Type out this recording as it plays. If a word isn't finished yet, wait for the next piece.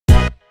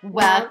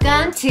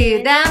Welcome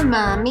to the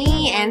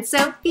Mommy and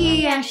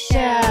Sophia show,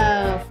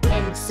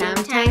 and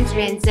sometimes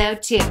Renzo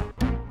too.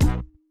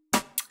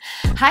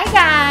 Hi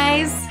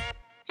guys!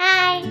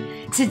 Hi!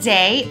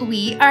 Today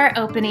we are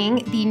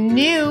opening the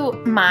new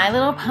My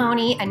Little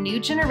Pony, a new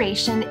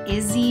generation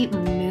IZZY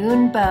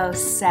Moonbow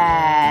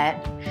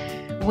set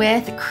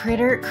with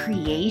Critter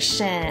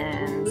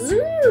Creations.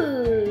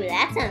 Ooh,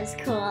 that sounds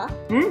cool.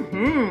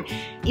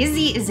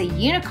 IZZY is a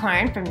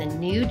unicorn from the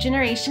New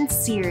Generation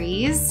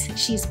series.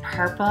 She's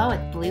purple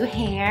with blue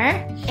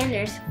hair. And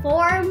there's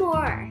 4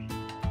 more.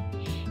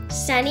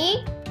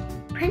 Sunny,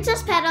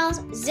 Princess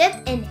Petals, Zip,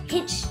 and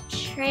Hitch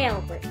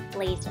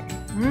Trailblazer.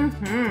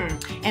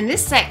 And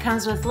this set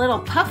comes with little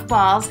puff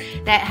balls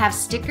that have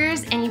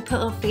stickers, and you put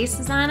little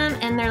faces on them,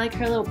 and they're like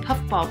her little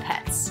puffball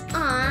pets.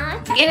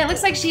 Aww. And it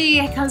looks like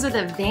she comes with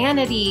a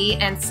vanity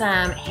and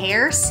some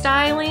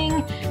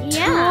hairstyling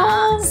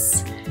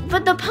tools.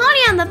 But the pony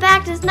on the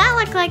back does not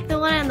look like the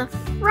one on the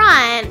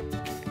front.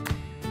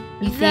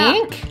 You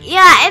think?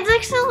 Yeah, it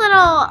looks a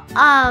little,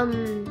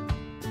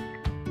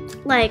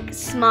 like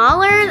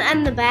smaller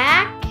on the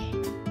back,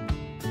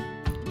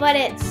 but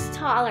it's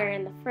taller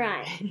in the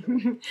front.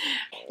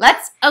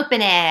 Let's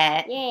open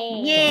it.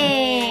 Yay.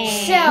 Yay.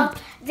 So,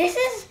 this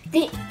is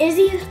the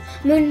IZZY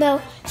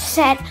Moonbow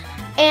set,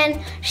 and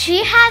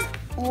she has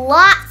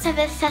lots of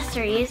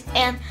accessories,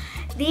 and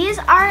these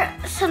are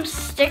some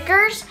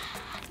stickers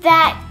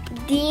that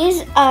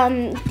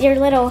they're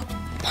little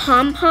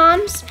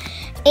pom-poms,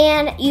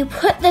 and you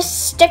put the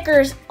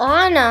stickers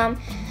on them.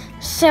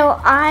 So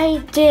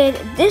I did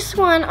this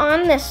one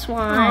on this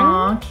one.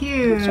 Aw,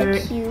 cute. So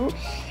cute.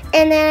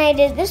 And then I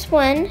did this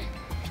one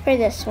for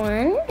this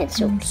one. It's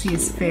so cute. See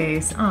his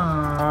face.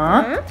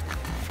 Aww.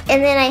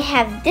 And then I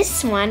have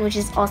this one, which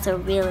is also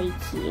really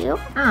cute.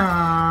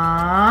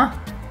 Aww.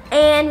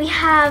 And we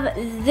have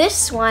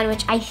this one,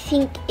 which I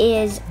think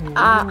is,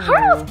 I don't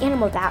know what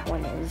animal that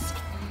one is.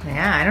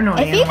 Yeah, I don't know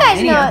what If you guys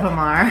any know of them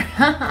are.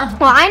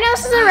 Well, I know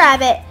this is a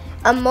rabbit,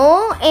 a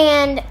mole,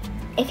 and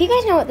if you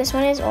guys know what this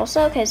one is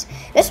also, because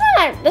this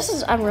one,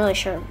 I'm really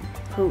sure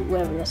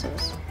whoever this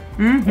is.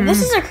 If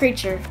this is a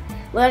creature,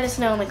 let us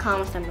know in the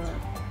comments down below.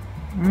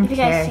 If you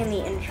guys seen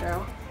the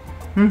intro.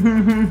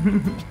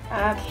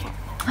 Okay.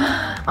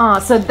 Oh,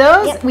 so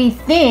those we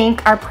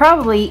think are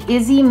probably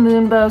IZZY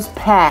Moonbow's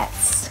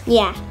pets.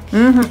 Yeah.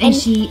 And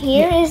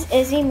here is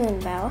IZZY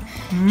Moonbow.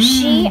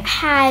 She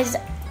has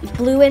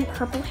blue and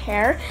purple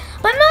hair,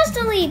 but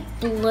mostly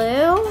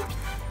blue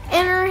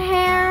in her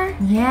hair.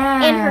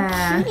 Yeah. And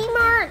her cutie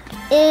mark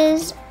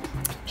is,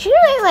 she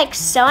really likes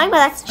sewing, but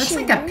that's looks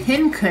like a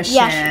pin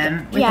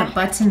cushion with a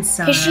button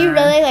sewn. Because she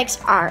really likes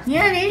art.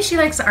 Yeah, maybe she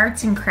likes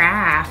arts and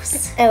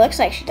crafts. It looks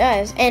like she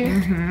does.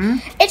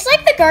 And it's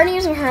like the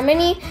Guardians of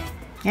Harmony.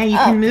 Yeah, you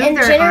can move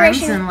their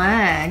arms and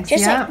legs.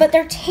 Just like, but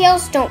their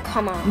tails don't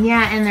come off.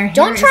 Yeah, and their hair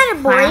Don't try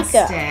to break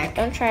them.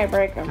 Don't try to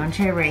break them. Don't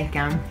try to break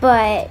them.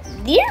 But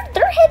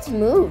their heads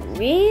move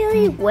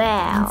really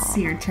well. Let's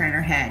see her turn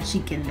her head. She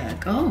can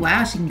look. Oh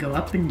wow, she can go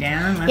up and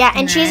down. Left yeah,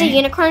 and she's a right.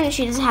 unicorn, and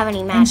she doesn't have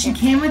any magic. And she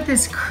came with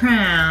this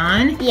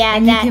crown. Yeah,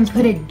 and you can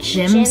put a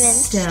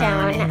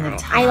gemstone in the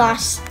top. I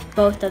lost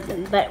both of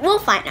them, but we'll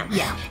find them.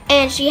 Yeah.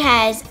 And she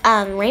has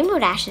Rainbow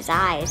Dash's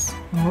eyes.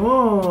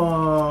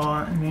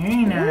 Oh,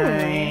 very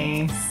nice.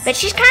 But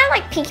she's kind of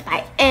like Pinkie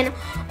Pie. And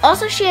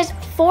also she has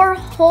 4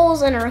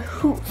 holes in her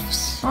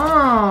hoofs.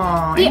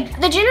 Oh.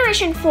 The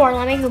Generation 4,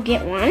 let me go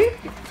get one.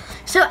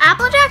 So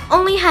Applejack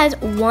only has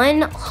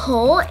 1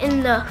 hole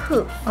in the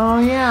hoof. Oh,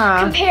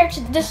 yeah. Compared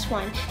to this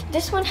one.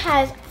 This one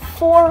has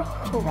 4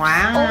 hoofs.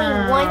 Wow.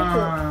 Only 1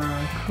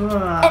 hoof.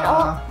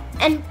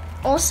 Cool. And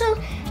also,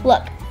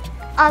 look.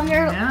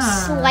 They're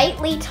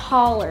slightly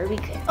taller,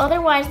 because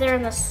otherwise they're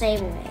in the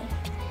same way.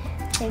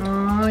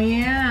 Oh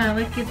yeah,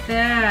 look at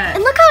that.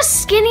 And look how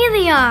skinny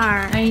they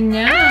are. I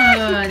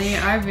know, they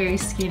are very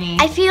skinny.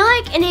 I feel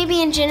like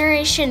maybe in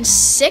Generation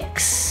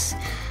 6,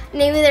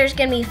 maybe there's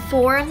gonna be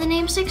 4 of the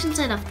name 6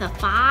 instead of the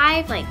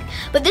 5.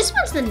 But this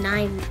one's the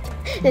 9.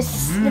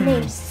 This is the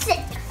name 6.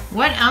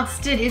 What else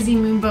did IZZY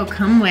Moonbow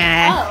come with?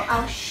 Oh,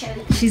 I'll show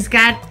you. She's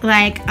got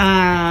like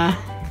a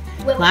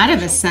lot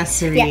of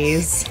accessories.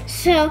 Yes.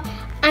 So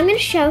I'm gonna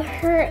show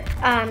her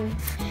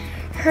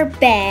her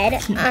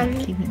bed. Keep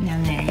it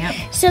down there, yep.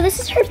 So this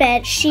is her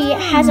bed. She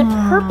has a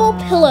purple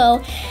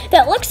pillow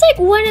that looks like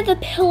one of the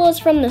pillows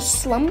from the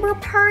Slumber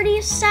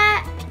Party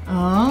set.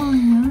 Oh,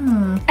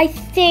 yeah. I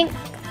think.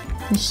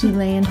 Does she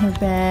lay in her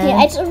bed?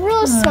 Yeah, it's a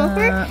real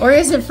slumber. Or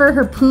is it for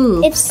her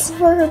poop? It's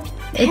for her pet.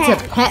 It's a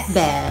pet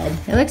bed.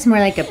 It looks more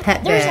like a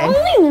pet There's bed.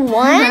 only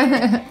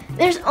one.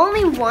 There's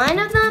only one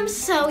of them,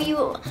 so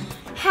you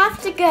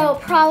have to go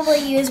probably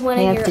use one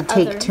of your You have to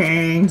take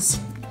turns.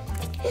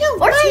 No,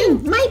 or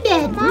My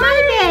bed.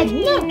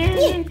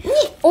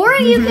 or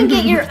you can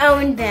get your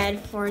own bed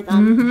for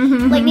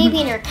them. Like maybe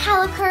in your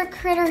Calico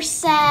Critter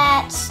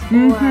set,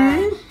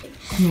 or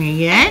Very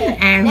good.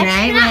 All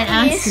right, what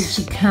else did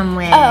she come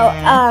with?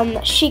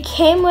 she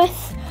came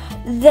with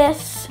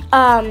this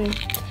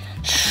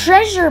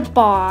treasure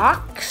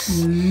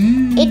box.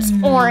 It's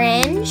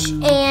orange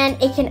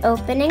and it can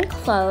open and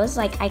close.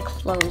 Like I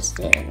closed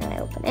it and then I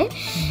opened it.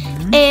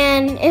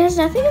 And it has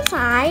nothing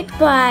inside,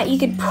 but you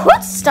can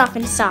put stuff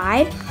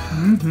inside.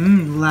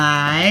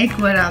 Like,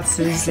 what else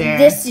is there?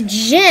 This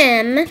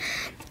gem,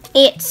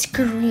 it's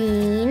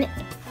green.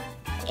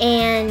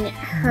 And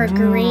her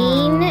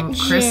green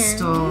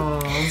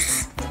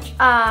crystals.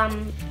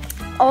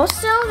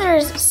 Also,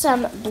 there's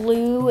some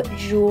blue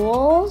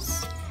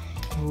jewels.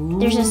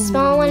 There's a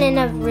small one and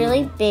a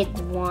really big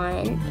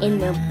one in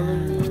the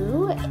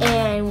blue.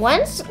 And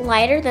one's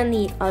lighter than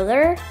the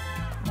other,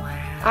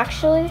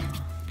 actually.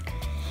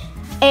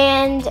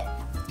 And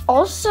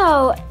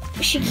also,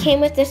 she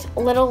came with this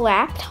little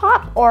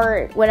laptop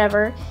or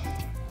whatever.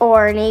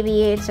 Or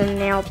maybe it's a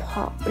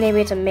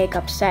maybe it's a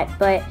makeup set,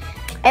 but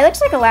it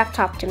looks like a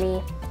laptop to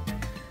me.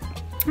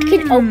 You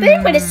can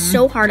open, but it's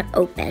so hard to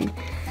open.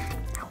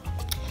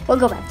 We'll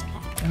go back to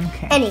that.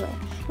 Okay. Anyway,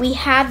 we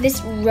have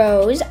this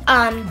rose.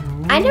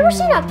 I've never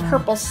seen a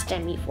purple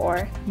stem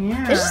before.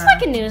 Yeah. This is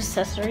like a new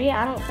accessory.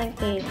 I don't think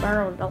they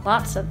borrowed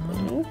lots of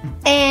them.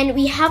 And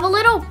we have a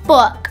little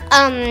book.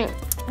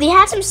 We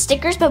had some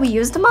stickers, but we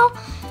used them all.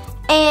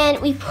 And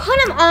we put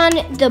them on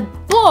the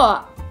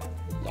book.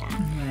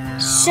 Yeah.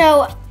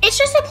 So it's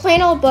just a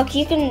plain old book.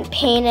 You can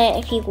paint it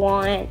if you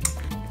want.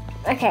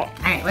 Okay.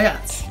 All right, what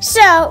else?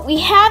 So we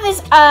have this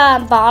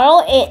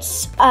bottle.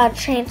 It's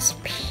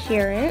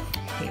transparent.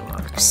 Okay, well.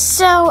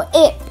 So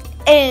it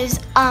is,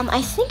 I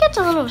think it's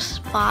a little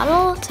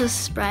bottle to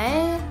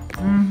spray.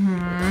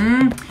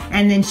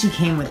 And then she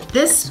came with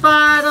this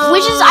bottle.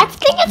 Which is, I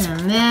think it's...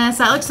 And this.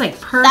 That looks like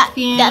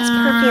perfume. That's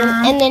perfume.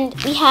 And then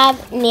we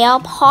have nail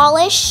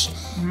polish.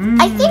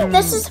 I think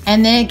this is...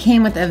 And then it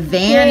came with a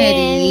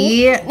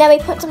vanity. Now we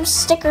put some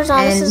stickers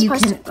on. And you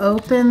can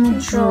open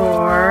the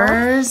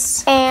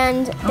drawers.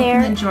 And there...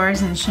 Open the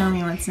drawers and show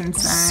me what's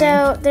inside.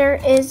 So there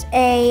is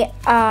a...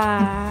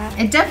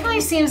 It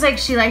definitely seems like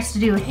she likes to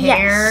do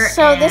hair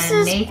and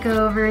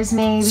makeovers,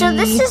 maybe. So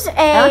this is a...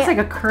 That looks like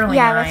a curling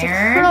iron. That's a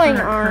curling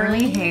iron.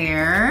 Curly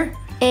hair.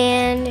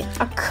 And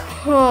a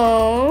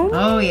comb.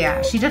 Oh,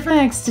 yeah. She definitely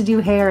likes to do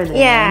hair then.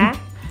 Yeah.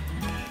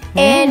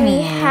 And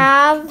we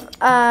have,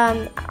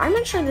 I'm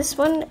not sure this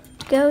one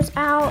goes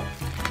out,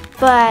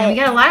 but... And we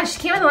got a lot, she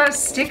came with a lot of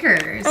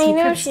stickers. I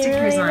know, put she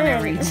stickers really on did.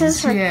 everything. This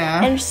is her,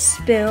 yeah. and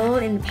spill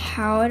and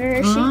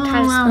powder. She Oh,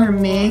 kind of wow, her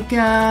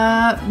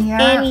makeup.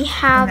 Yeah. And we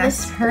have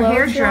that's this her blow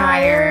hair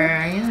dryer.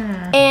 dryer.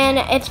 Yeah. And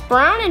it's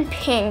brown and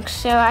pink,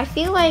 so I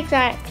feel like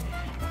that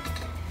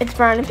it's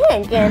brown and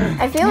pink.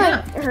 And I feel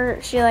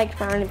like she likes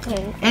brown and pink.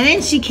 And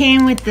then she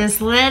came with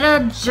this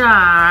little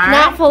jar.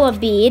 Not full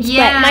of beads,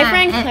 Yeah, but my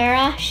friend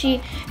Clara,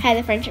 she had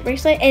the friendship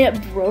bracelet and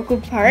it broke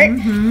apart.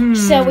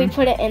 So we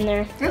put it in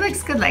there. It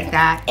looks good like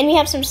that. And we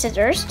have some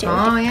scissors too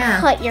to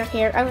cut your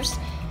hair. I was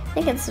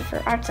thinking this is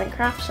for arts and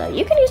crafts, so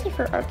you can use it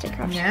for arts and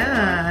crafts.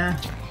 Yeah.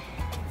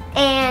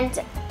 And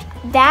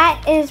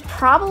that is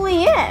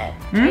probably it.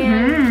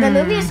 And the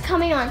movie is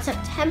coming on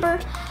September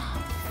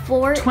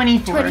 4th,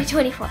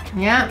 2024.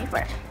 Yeah.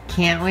 24th.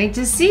 Can't wait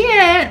to see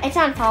it. It's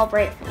on fall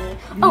break for me.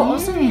 Oh,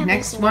 also we have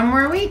next one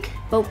more week.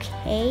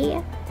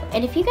 Bouquet.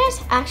 And if you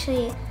guys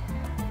actually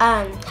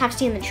have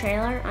seen the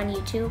trailer on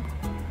YouTube,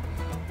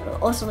 we'll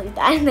also leave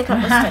that in the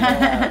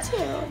comments below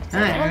too.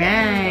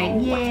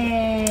 Alright,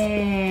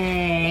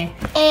 yay!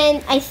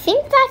 And I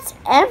think that's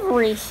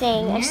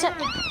everything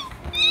except.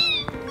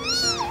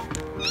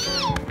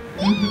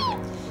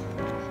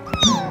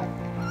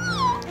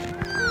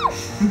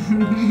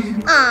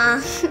 Aw,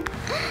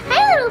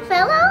 hi little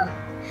fellow.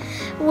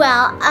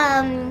 Well,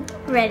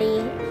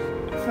 ready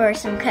for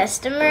some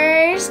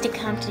customers to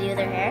come to do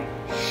their hair.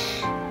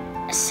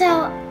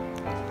 So,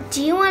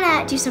 do you want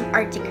to do some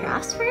arts and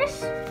crafts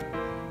first?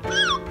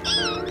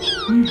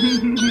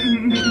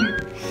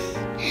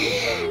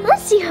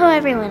 Let's see how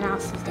everyone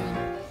else is doing.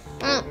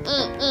 I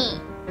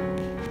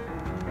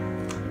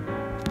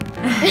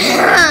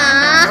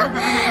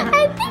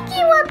think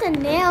you want the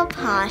nail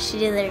polish to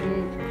do their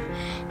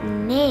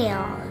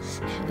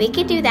nails. We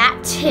could do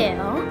that too.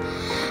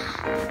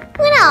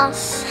 What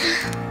else?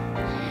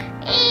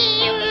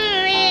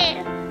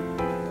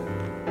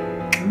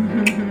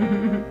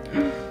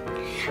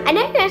 I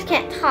know you guys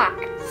can't talk,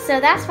 so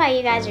that's why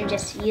you guys are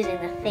just using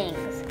the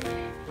things.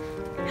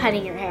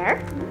 Cutting your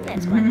hair,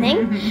 that's one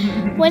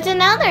thing. What's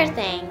another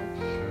thing?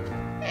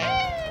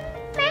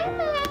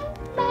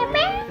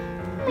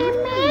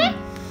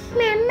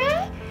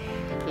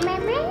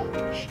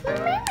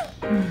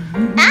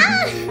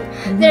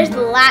 There's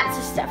lots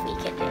of stuff we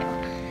can do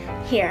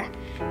here.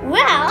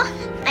 Well,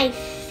 I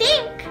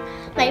think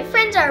my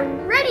friends are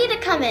ready to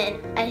come in.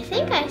 I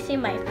think I see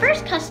my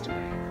first customer.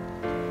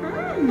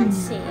 Let's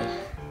see.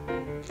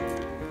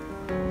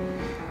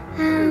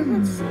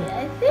 Let's see.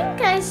 I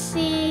think I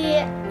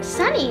see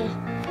Sunny.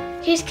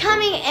 She's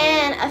coming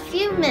in a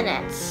few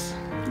minutes.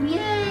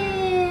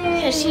 Yay!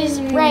 Because she's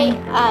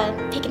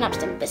picking up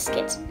some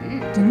biscuits.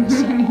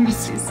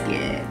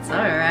 Biscuits. All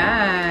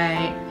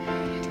right.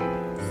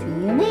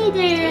 See you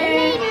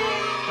later.